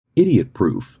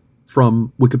Idiot-proof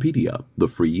from Wikipedia, the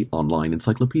free online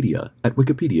encyclopedia at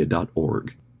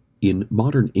wikipedia.org. In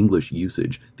modern English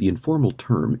usage, the informal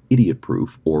term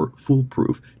idiot-proof or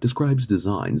foolproof describes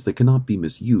designs that cannot be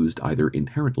misused either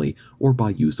inherently or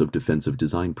by use of defensive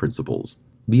design principles.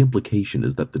 The implication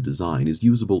is that the design is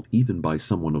usable even by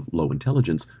someone of low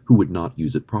intelligence who would not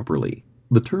use it properly.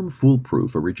 The term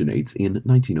foolproof originates in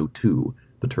 1902.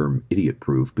 The term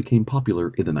idiot-proof became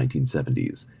popular in the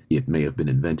 1970s. It may have been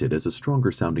invented as a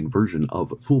stronger-sounding version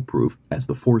of foolproof, as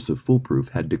the force of foolproof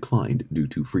had declined due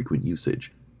to frequent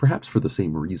usage. Perhaps for the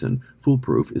same reason,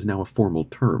 foolproof is now a formal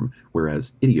term,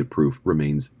 whereas idiot-proof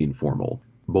remains informal.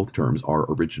 Both terms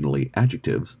are originally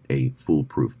adjectives, a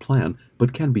foolproof plan,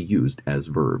 but can be used as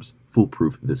verbs,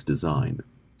 foolproof this design.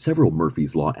 Several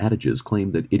Murphy's Law adages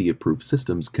claim that idiot-proof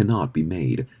systems cannot be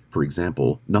made. For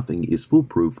example, nothing is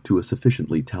foolproof to a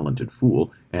sufficiently talented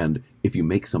fool, and if you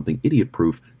make something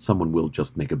idiot-proof, someone will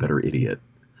just make a better idiot.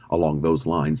 Along those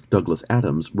lines, Douglas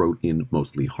Adams wrote in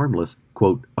Mostly Harmless,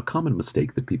 quote, "A common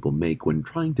mistake that people make when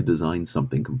trying to design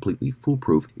something completely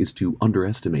foolproof is to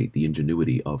underestimate the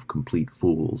ingenuity of complete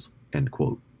fools," end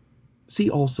quote. See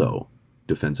also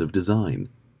defensive design,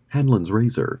 Hanlon's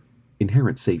razor,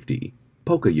 inherent safety,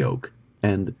 polka yoke,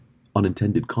 and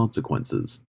unintended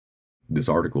consequences. This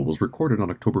article was recorded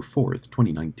on October 4th,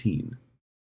 2019.